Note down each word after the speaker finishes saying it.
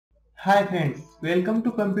Hi friends, welcome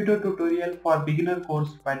to computer tutorial for beginner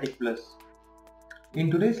course by Tech Plus. In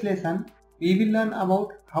today's lesson, we will learn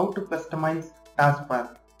about how to customize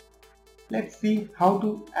taskbar. Let's see how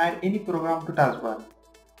to add any program to taskbar.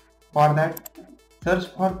 For that, search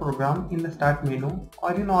for program in the start menu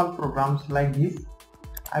or in all programs like this.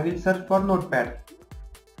 I will search for notepad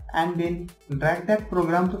and then drag that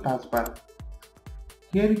program to taskbar.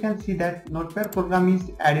 Here you can see that notepad program is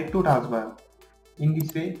added to taskbar. In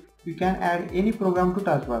this way, you can add any program to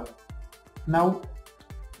taskbar. Now,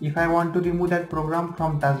 if I want to remove that program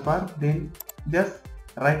from taskbar, then just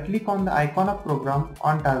right click on the icon of program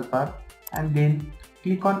on taskbar and then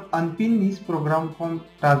click on unpin this program from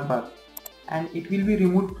taskbar and it will be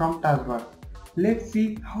removed from taskbar. Let's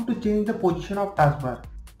see how to change the position of taskbar.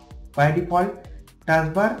 By default,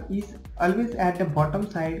 taskbar is always at the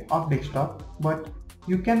bottom side of desktop, but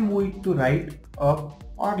you can move it to right, up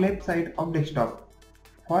or left side of desktop.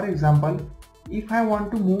 For example, if I want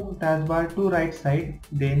to move taskbar to right side,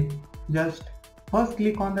 then just first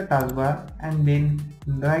click on the taskbar and then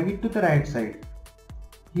drag it to the right side.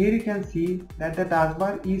 Here you can see that the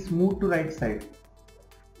taskbar is moved to right side.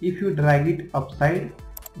 If you drag it upside,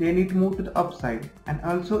 then it moves to the upside, and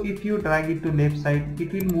also if you drag it to left side,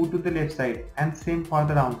 it will move to the left side, and same for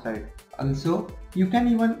the down side. Also, you can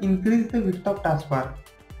even increase the width of taskbar.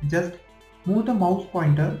 Just move the mouse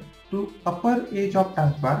pointer to upper edge of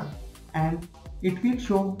taskbar and it will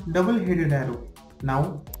show double headed arrow.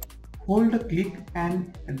 Now hold the click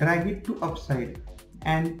and drag it to upside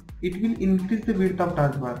and it will increase the width of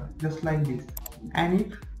taskbar just like this. And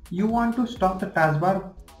if you want to stop the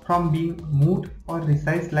taskbar from being moved or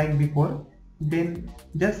resized like before, then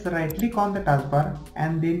just right click on the taskbar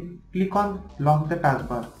and then click on lock the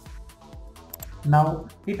taskbar. Now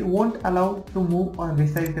it won't allow to move or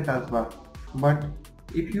resize the taskbar, but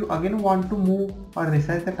if you again want to move or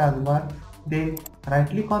resize the taskbar, then right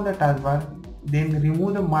click on the taskbar, then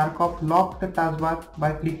remove the mark of lock the taskbar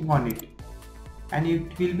by clicking on it, and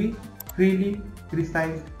it will be freely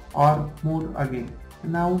resized or moved again.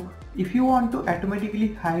 Now if you want to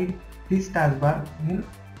automatically hide this taskbar when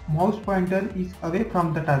mouse pointer is away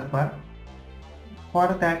from the taskbar, for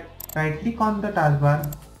that right click on the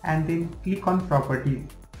taskbar and then click on properties.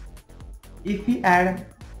 If we add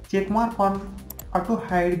checkmark on auto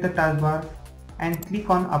hide the taskbar and click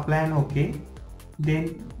on apply and OK,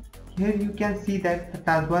 then here you can see that the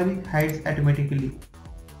taskbar hides automatically,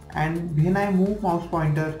 and when I move mouse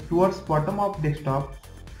pointer towards bottom of desktop,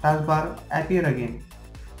 taskbar appear again.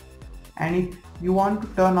 And if you want to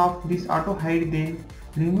turn off this auto hide, then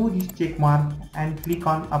remove this check mark and click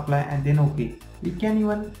on apply and then OK. We can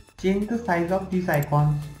even change the size of these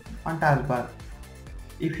icons on taskbar.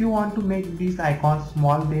 If you want to make these icons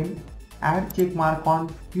small, then add check mark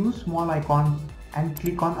on use small icons and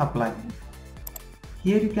click on apply.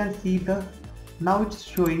 Here you can see now it's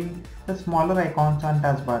showing the smaller icons on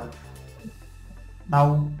taskbar.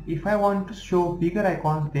 Now if I want to show bigger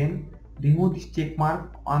icons, then remove this check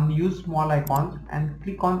mark on use small icons and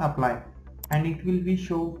click on apply and it will be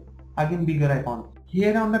show again bigger icons.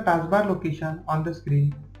 Here on the taskbar location on the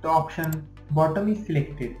screen, the option bottom is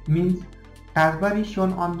selected, means taskbar is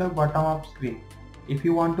shown on the bottom of screen. If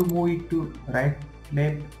you want to move it to right,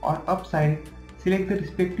 left or upside, select the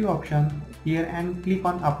respective option here and click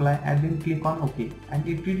on apply and then click on OK and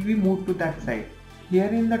it will be moved to that side. Here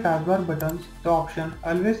in the taskbar buttons, the option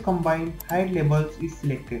always combine hide labels is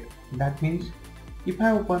selected. That means if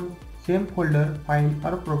I open same folder, file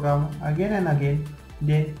or program again and again,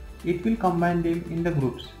 then it will combine them in the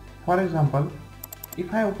groups. For example,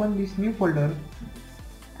 if I open this new folder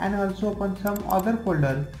and also open some other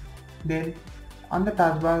folder, then on the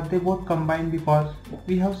taskbar they both combine because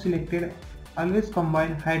we have selected always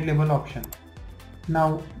combine hide label option.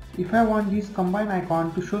 Now if I want this combine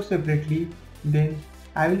icon to show separately, then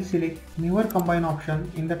I will select never combine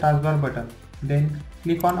option in the taskbar button, then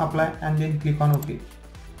click on apply and then click on OK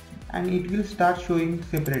and it will start showing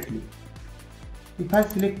separately. If I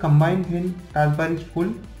select combine when taskbar is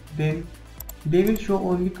full, then they will show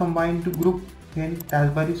only combine to group when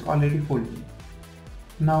taskbar is already full.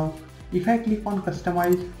 Now if I click on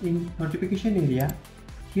customize in notification area,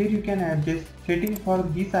 here you can adjust setting for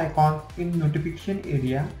these icons in notification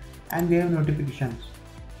area and their notifications.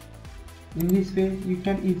 In this way you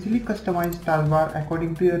can easily customize taskbar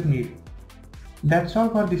according to your need. That's all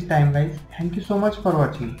for this time guys. Thank you so much for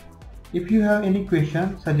watching. If you have any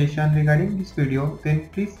question, suggestion regarding this video, then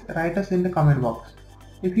please write us in the comment box.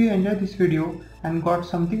 If you enjoyed this video and got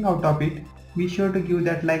something out of it, be sure to give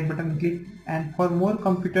that like button click, and for more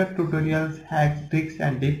computer tutorials, hacks, tricks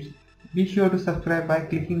and tips, be sure to subscribe by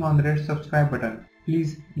clicking on the red subscribe button.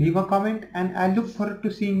 Please leave a comment and I look forward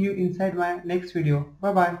to seeing you inside my next video.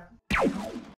 Bye bye.